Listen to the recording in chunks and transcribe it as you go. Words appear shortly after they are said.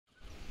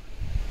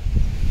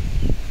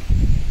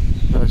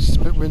It's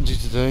a bit windy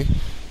today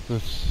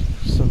with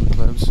sun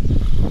clouds.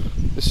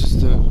 This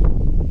is the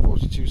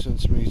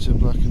 42cm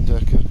Black &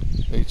 Decker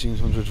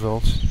 1800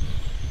 volts,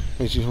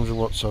 1800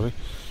 watts, sorry.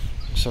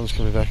 The sun's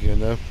coming back again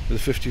now, with a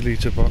 50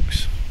 litre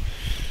box.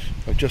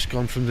 I've just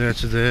gone from there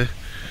to there.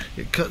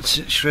 It cuts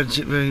it, shreds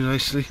it very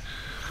nicely.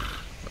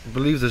 I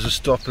believe there's a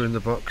stopper in the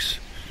box.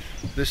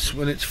 This,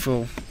 when it's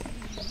full,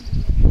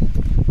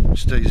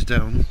 stays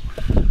down.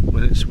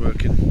 When it's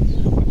working,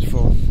 it's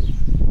full.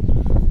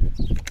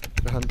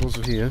 The handles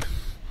are here.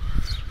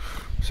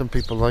 Some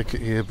people like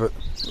it here, but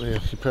yeah,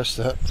 you press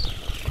that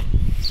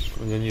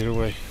and then you're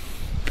away.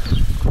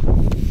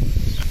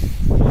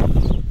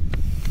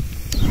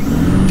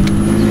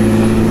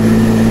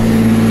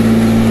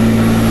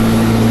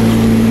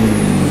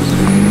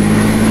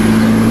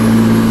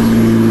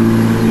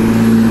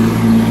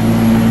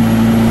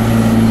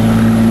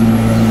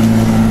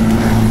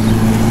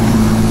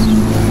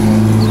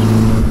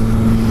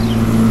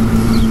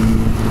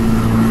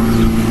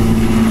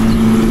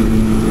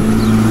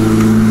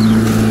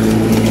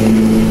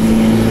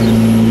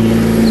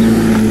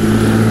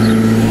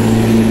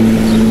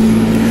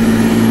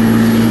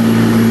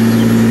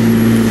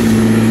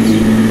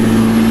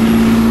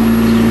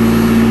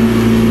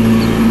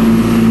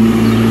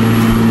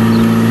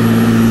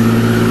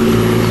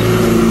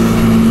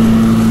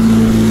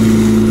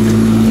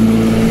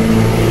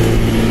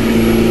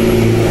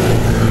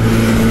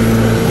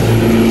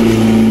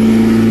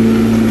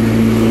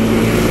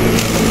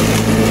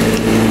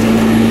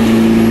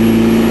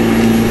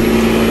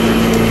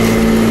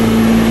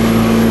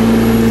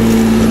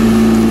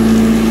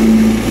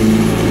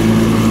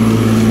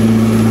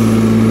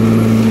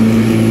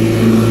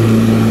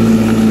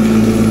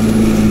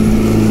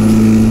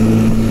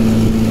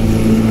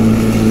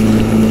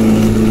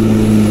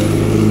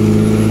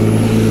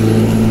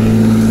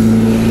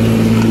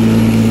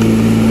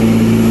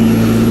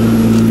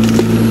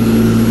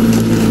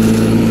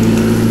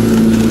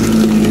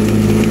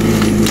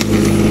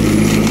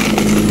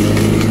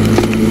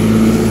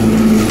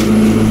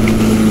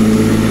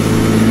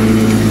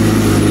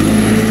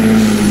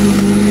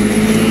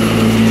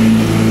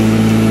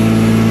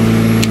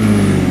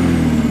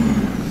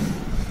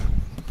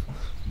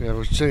 I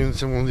was saying to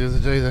someone the other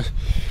day that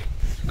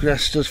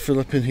grass does fill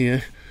up in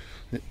here.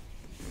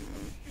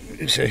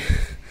 You see,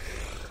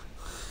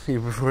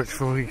 even before it's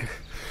full, you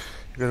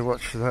got to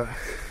watch for that.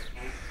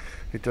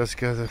 It does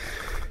gather,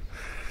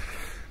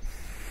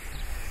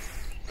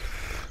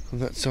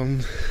 and that's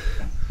on.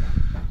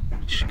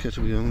 Which cut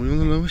are we on? Are we on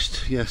the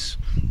lowest? Yes.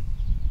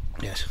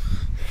 Yes.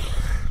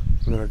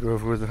 And then I go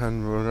over with the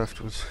hand roller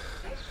afterwards.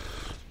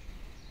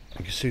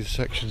 You can see the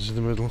sections in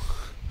the middle.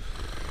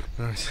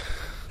 Right.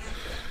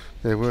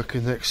 They're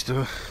working next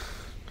door.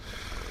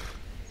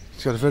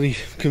 It's got a very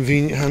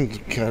convenient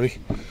hand carry,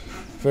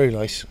 very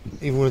nice,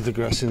 even with the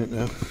grass in it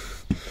now.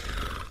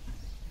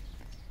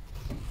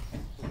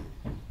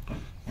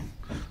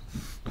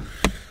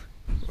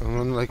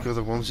 And unlike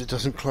other ones, it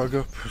doesn't clog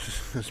up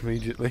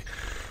immediately.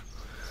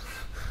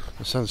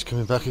 The sun's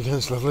coming back again,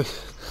 it's lovely.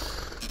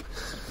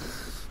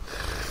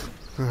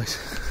 Right,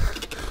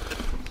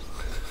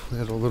 we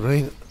had all the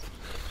rain.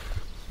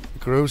 It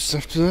grows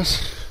after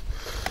this.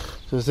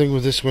 So the thing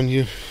with this one,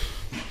 you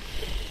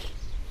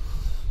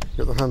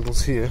get the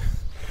handles here.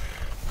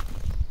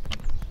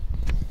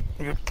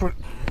 You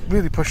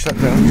really push that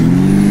down,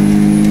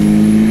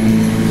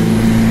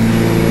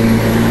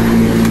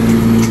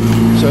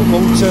 so it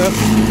won't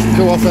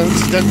go off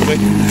accidentally.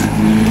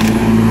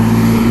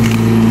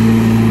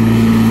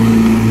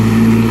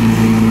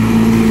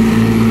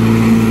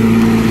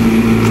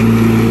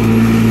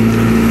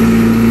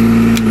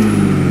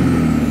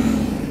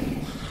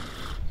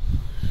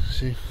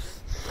 See,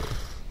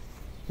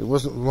 it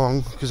wasn't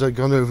long because I'd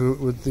gone over it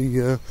with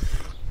the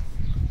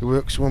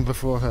works one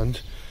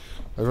beforehand.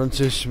 I run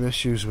into some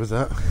issues with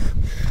that.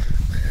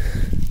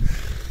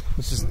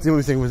 This is the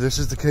only thing with this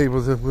is the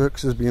cable that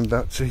works as being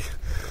battery.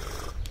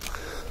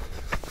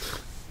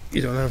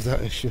 You don't have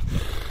that issue,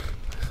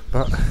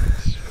 but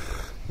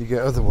you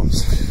get other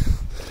ones.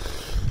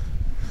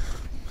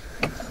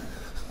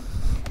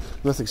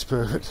 Nothing's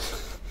perfect.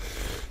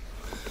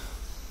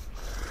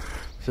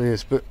 So yeah,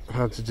 it's a bit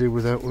hard to do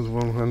without with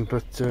one hand,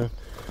 but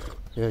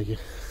yeah, you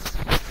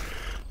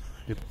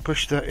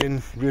push that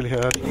in really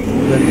hard,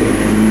 then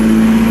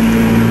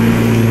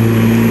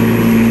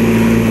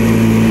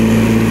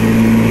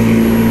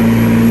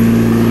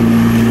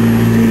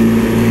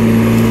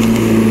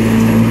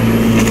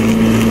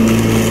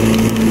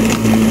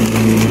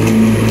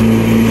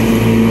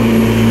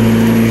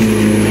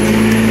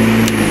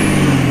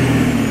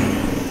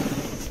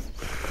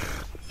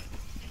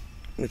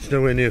it's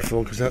nowhere near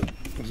full because that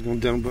was going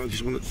down, but I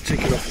just wanted to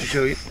take it off to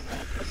show you.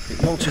 It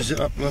mulches it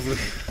up lovely.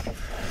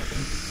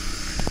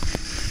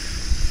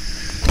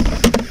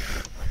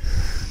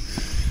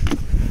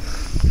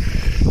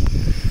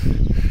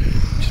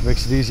 Just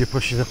makes it easier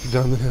pushing up and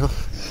down the hill.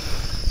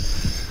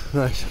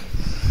 Right,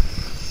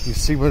 you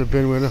see where I've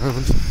been, where I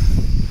haven't.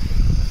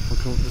 I'll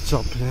come up to the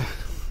top here.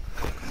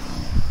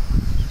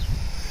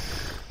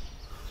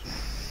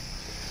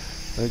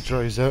 When it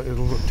dries out,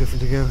 it'll look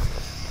different again.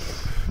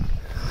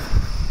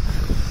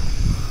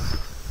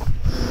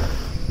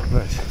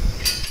 Right.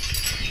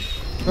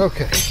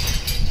 Okay.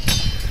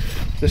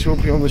 This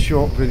won't be on the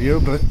short video,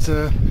 but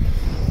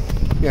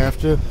yeah,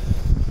 after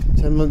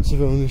 10 months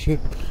of ownership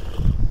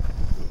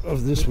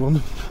of this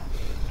one,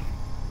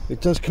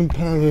 it does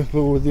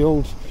comparable with the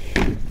old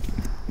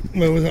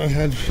mower that I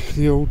had,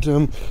 the old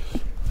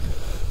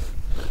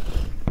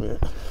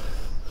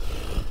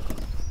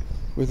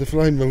with the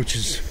flying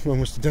motors,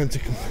 almost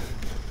identical.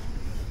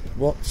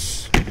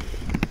 Watts,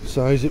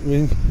 size, it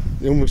mean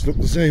they almost look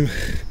the same.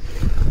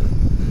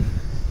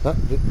 That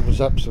bit was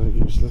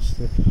absolutely useless.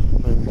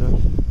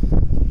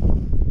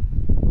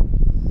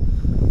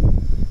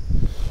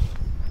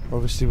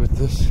 Obviously with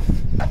this,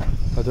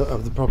 I don't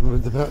have the problem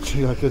with the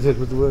battery like I did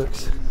with the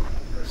Works.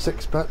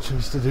 6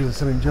 batteries to do the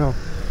same job.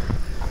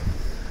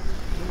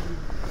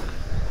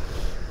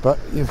 But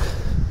you've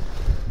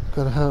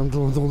got to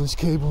handle with all this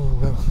cable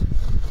well.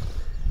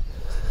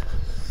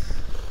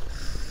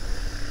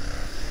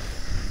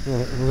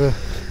 Right, well,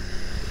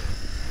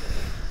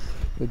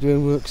 they're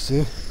doing Works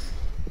here.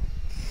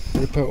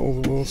 Rip out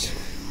all the walls.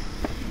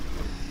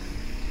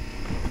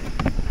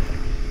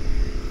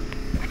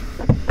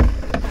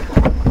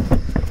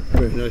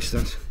 Very nice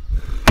that.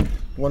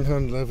 One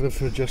hand lever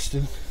for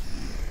adjusting.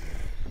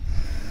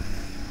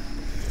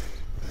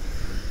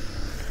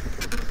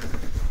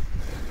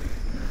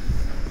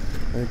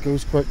 And it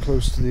goes quite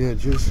close to the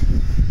edges.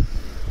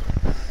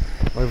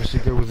 I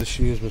obviously go with the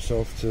shears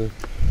myself to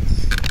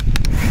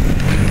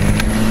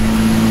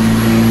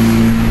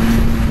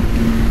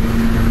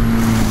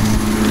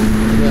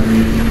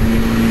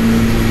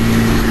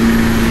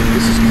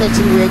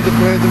cutting where the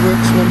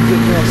Works one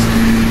did last.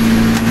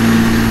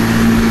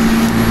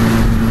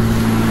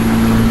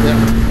 Yeah.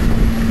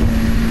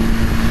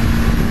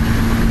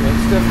 Yeah,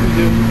 it's definitely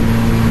doing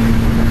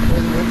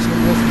where the Works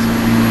one wasn't.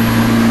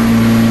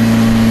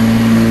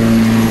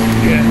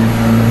 Yeah.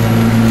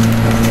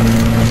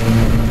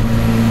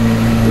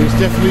 It was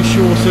definitely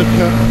shorter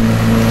cut.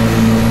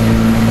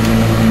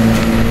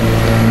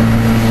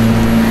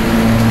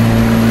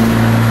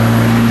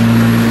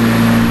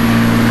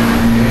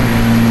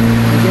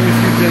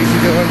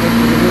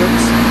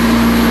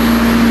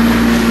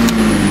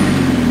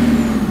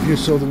 If you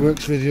saw the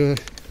Works video I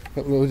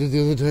uploaded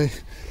the other day,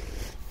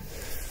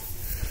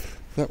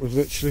 that was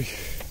literally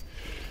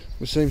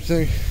the same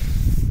thing.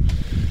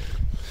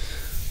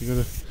 You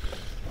gotta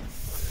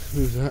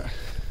move that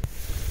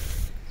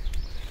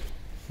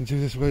and do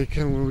this way you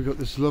can when we got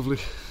this lovely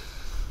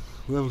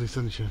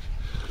sunshine.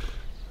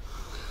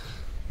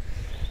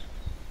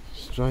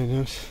 It's drying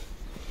out.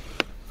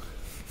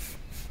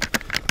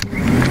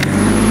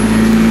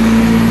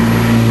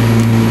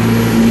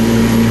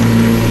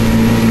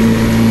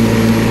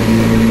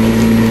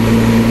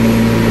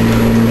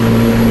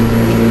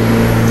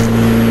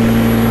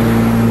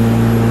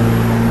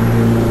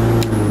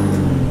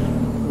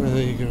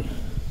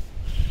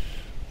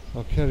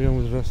 Carry on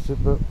with the rest of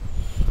it, but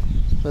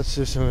that's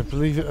this, and I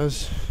believe it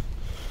has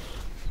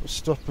a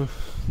stopper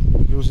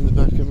that goes in the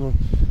back of them.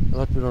 I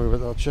might be wrong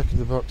about that. I'll check in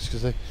the box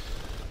because I'm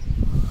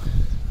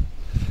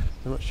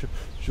not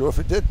sure if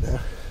it did now.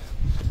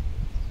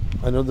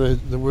 I know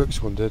the Works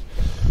one did.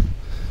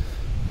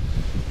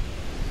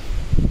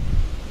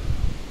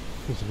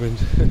 There's the wind.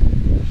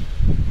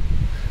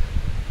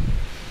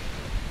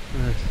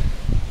 Right.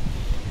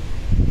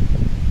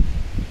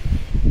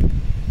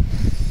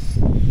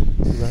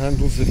 The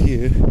handles are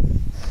here,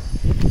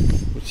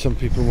 which some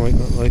people might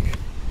not like,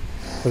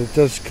 but it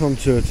does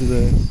contour to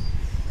there.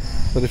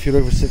 But if you're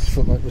over 6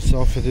 foot like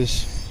myself,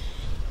 it's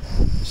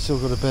still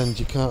got a bend.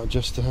 You can't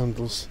adjust the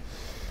handles,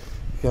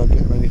 you can't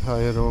get them any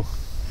higher or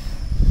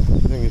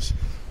thing is.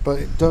 But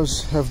it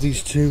does have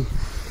these 2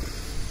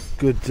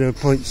 good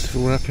points for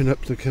wrapping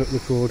up the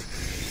cord.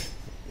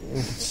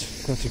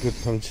 That's a good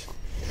point,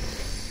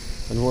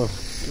 and what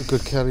a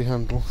good carry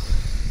handle.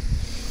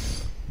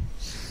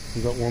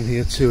 We've got one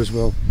here too as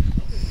well.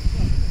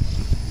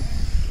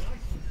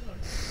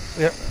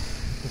 Yeah,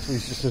 that's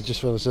what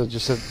just what I said.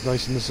 Just said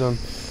nice in the sun.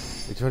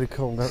 It's very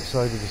cold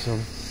outside with the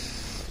sun.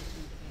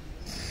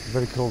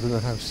 Very cold in the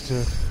house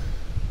too.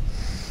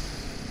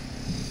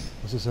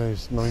 As I say,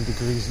 it's 9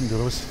 degrees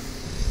indoors.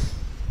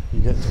 You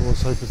get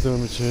towards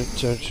hypothermia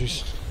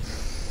territories.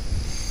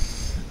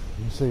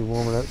 You say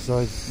warmer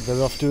outside, you're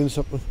better off doing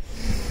something.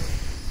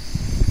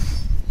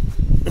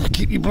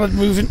 Keep your blood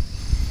moving.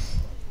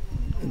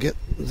 Get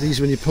these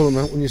when you pull them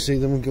out, when you see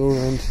them, and go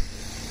around.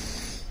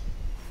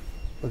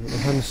 I've got the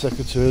hand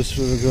secateurs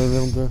for the go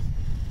around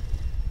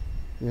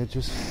the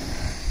edges.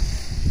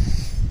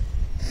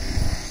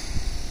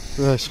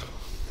 Right,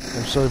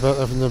 I'm sorry about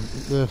having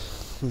the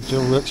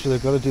Joe Works, but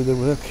they've got to do their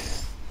work.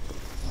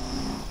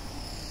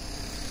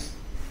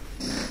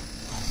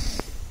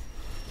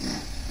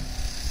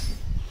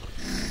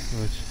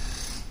 Right,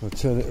 I'll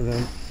turn it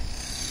around.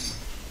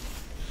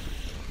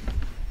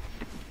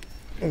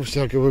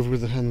 Obviously I'll go over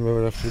with the hand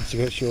mower afterwards to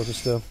get shorter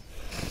still.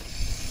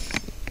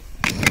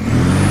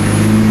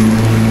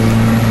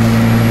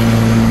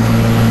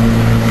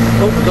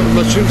 Oh, I've got the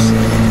mushrooms.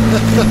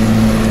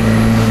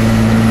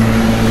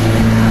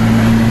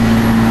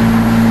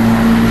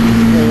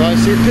 Alright,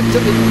 see, it picked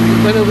up, it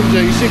went over the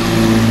daisy.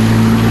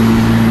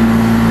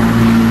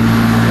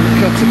 And it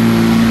cut it.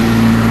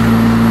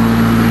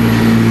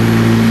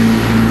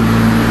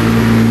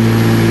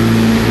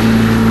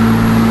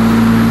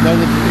 Now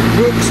the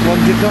Works one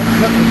did not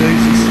cut the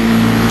daisies.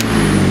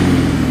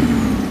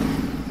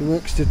 The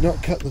Works did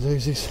not cut the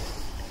daisies.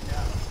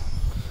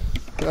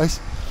 Guys.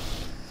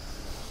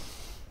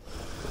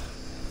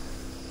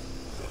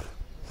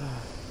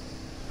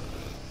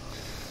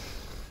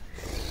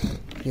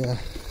 Yeah.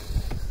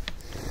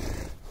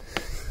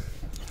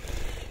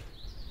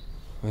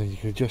 Well, you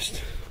can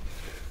adjust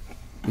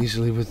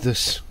easily with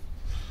this.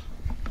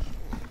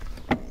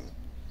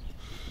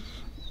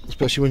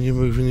 Especially when you're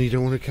moving, you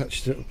don't want to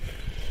catch it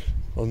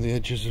on the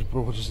edges of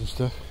borders and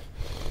stuff.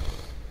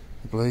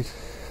 The blade.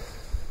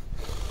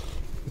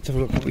 Let's have a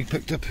look what we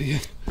picked up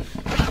here.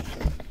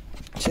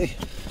 See?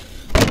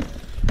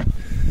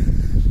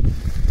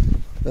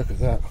 Look at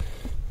that.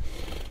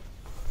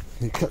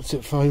 It cuts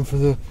it fine for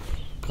the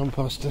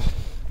composter.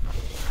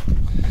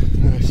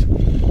 Nice.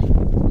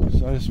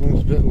 So this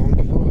one's a bit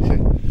longer. Oh, okay.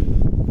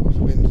 It's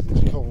wind,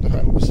 it's cold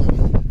out, so.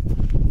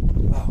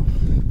 Wow.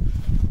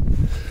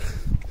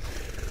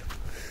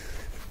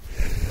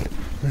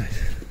 Right.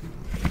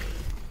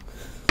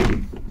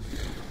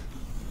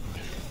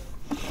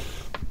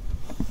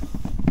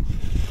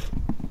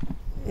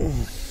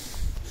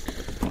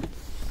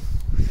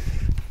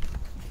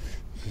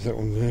 There's that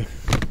one there.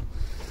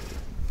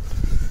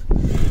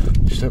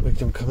 Just don't make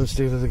them come and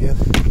steal it again.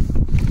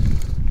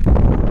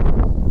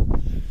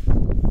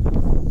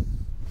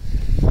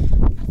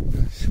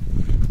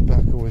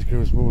 Back always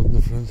grows more than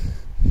the front.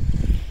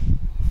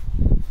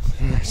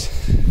 Right.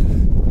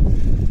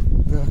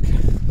 Okay.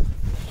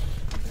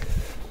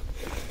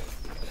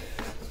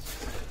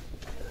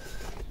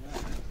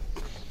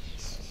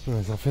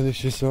 Right, I'll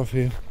finish this off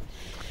here.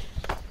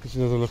 There's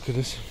another look at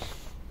this.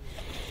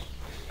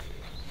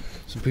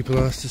 Some people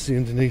asked to see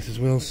underneath as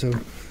well, so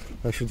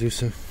I shall do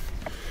so.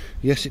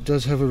 Yes, it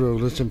does have a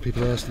roller. Some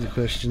people asked the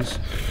questions.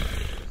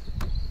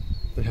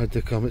 They had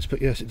their comments,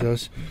 but yes, it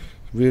does.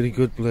 Really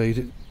good blade.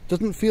 It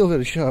doesn't feel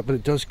very sharp, but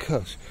it does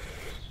cut.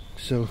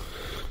 So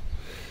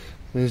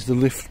there's the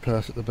lift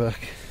part at the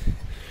back.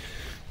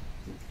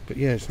 But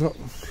yeah, it's not.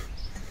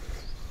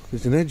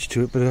 There's an edge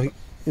to it, but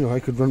I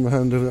could run my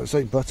hand over that. It's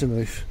like butter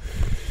knife.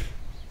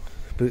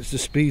 But it's the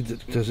speed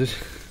that does it.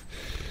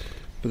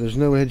 But there's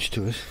no edge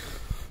to it.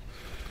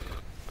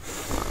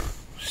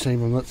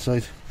 Same on that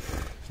side.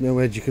 There's no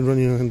edge. You can run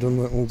your hand on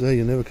that all day.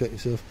 You never cut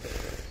yourself.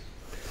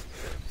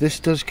 This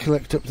does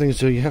collect up things,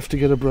 so you have to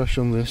get a brush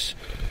on this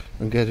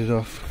and get it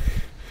off.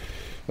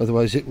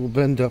 Otherwise, it will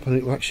bend up, and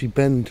it will actually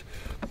bend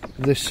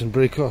this and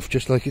break off,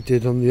 just like it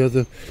did on the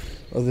other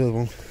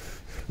one.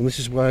 And this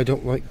is why I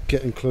don't like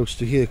getting close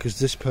to here, because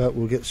this part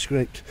will get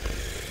scraped.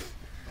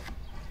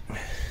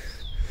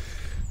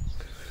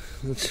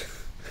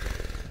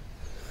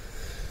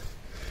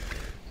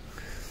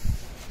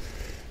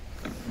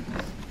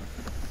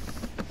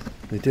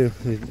 They do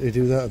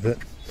that a bit.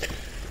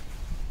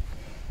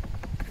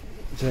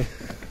 Okay.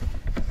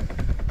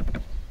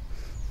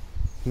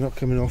 Not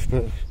coming off,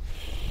 but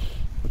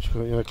what you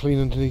got? Yeah, clean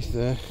underneath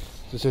there.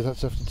 To say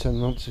that's after 10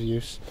 months of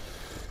use.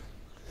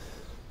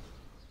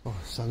 Oh,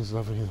 the sun's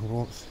lovely in the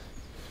warmth.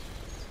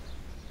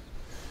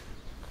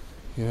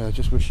 Yeah, I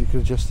just wish you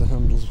could adjust the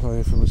handles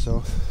higher for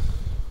myself.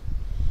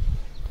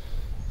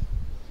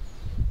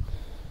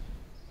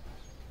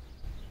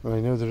 Well, I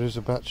know there is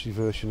a battery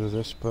version of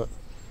this, but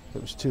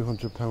it was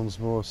 £200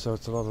 more, so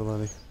it's a lot of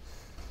money.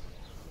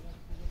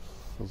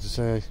 As I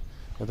say,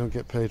 I don't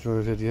get paid for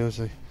my videos.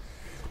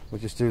 I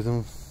just do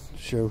them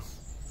to show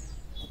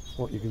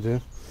what you can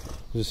do.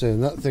 As I say,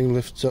 and that thing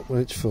lifts up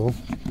when it's full.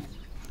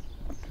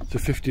 It's a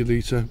 50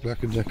 litre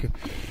Black & Decker,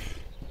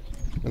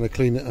 and I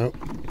clean it out,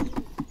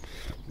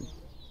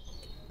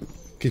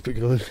 keep it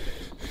going.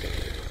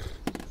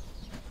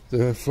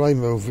 The fly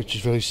move, which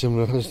is very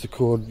similar, has the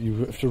cord.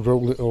 You have to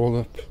roll it all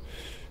up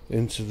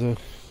into the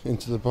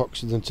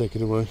box and then take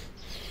it away.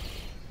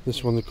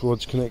 This one, the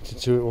cord's connected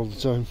to it all the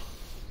time.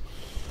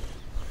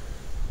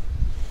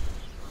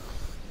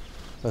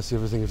 That's the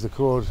other thing. If the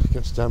cord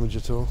gets damaged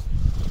at all,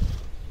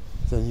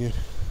 then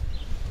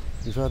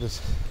you've had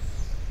it.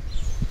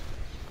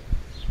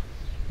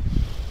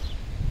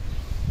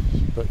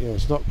 But yeah,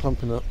 it's not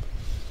clumping up.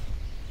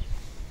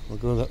 I'll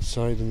go on that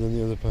side and then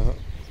the other part.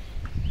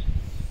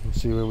 We'll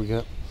see where we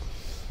get.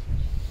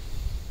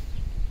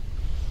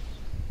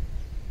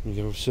 You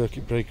have a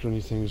circuit breaker or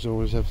anything, there's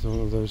always have one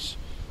of those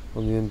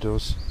on the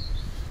indoors.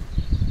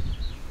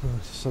 Oh,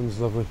 the sun's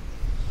lovely.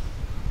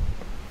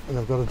 And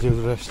I've got to do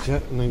the rest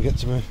yet and then get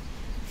to my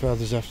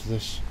father's after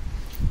this.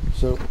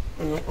 So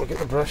I'll get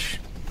the brush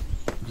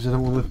because I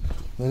don't want to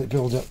let it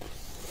build up.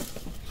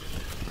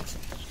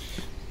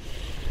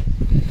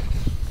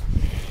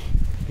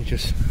 You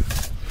just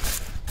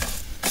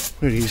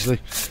very easily.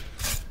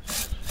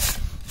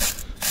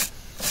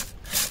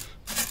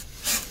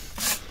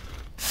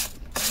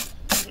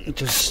 it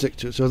does stick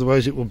to it, so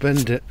otherwise it will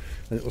bend it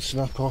and it will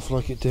snap off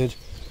like it did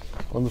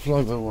on the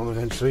flymo one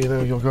eventually. You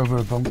know, you'll go over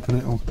a bump and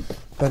it'll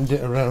bend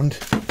it around,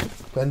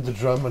 bend the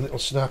drum, and it'll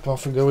snap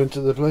off and go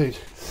into the blade,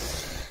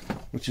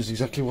 which is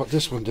exactly what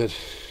this one did.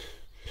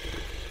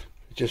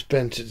 It just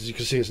bent it. As you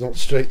can see, it's not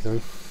straight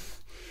though.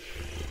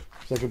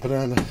 It's like a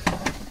banana.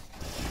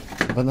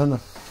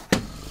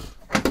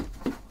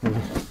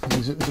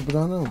 Is it a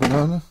banana or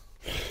banana?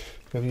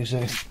 Whatever you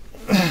say.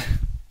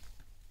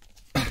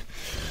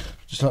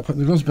 Just start putting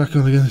the gloves back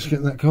on again. It's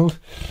getting that cold.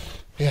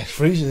 Yeah, it's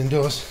freezing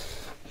indoors.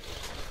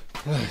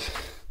 Right.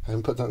 I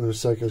haven't put that in the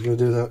recycle. I was going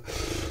to do that.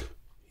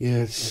 Yeah,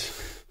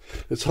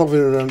 it's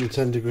hovering around the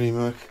 10-degree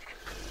mark.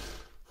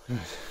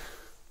 Right.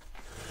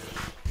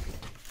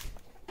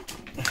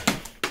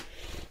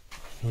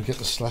 We'll get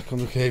the slack on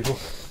the cable.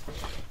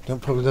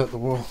 Don't pull it out the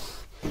wall.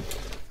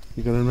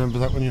 You've got to remember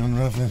that when you're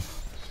unraveling.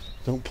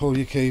 Don't pull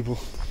your cable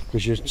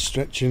because you're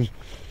stretching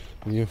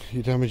and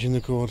you're damaging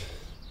the cord.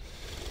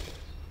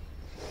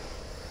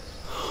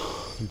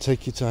 And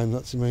take your time,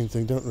 that's the main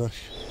thing, don't rush.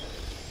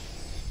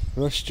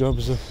 Rush job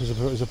is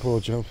a poor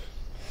job.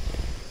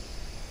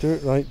 Do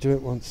it right, do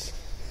it once.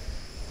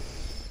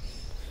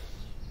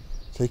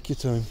 Take your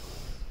time.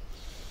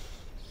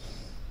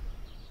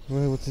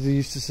 Well, what did he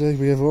used to say?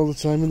 We have all the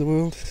time in the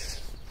world.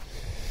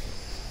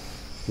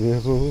 We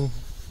have all...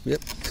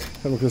 Yep,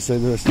 I'm not going to say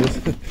the rest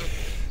of it.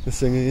 The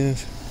singer,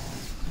 yes.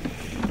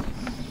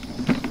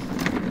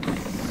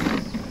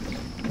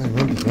 I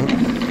remember that.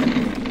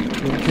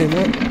 When it came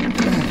out.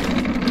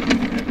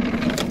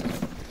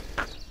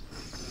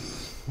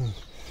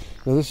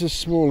 Now this is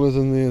smaller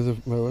than the other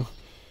mower,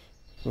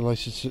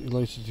 lighter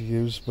to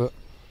use, but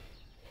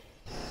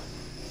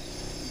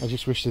I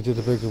just wish they did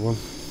a bigger one.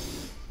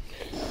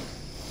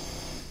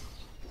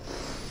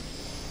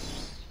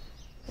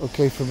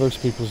 Okay for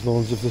most people's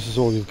lawns if this is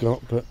all you've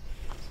got, but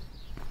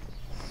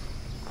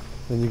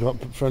then you've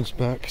got fronts,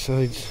 back,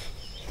 sides,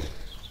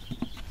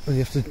 and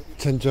you have to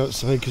tend to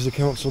outside because the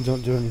council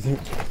don't do anything.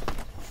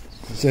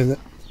 Saying that,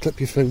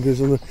 clip your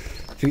fingers on the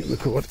feet of the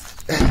cord.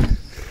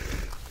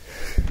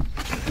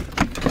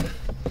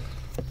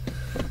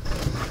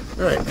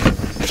 Right.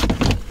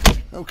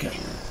 Okay.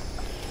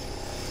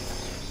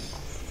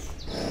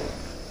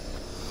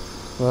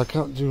 Well, I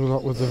can't do a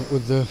lot with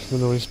the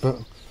noise, but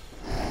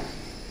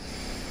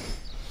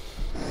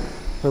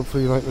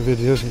hopefully you like the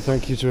videos, and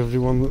thank you to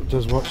everyone that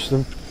does watch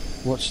them.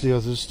 Watch the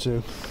others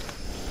too.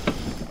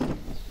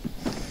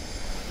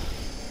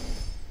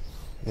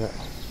 Yeah,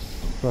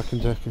 Black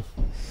and Decker.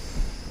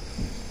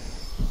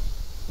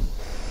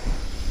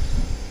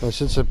 Well,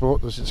 since I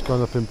bought this, it's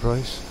gone up in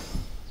price.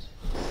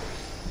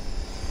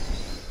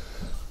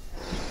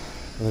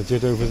 And I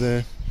did over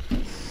there.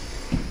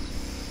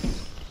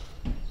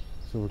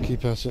 So we'll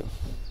keep at it.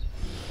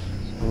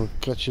 And we'll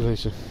catch you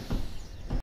later.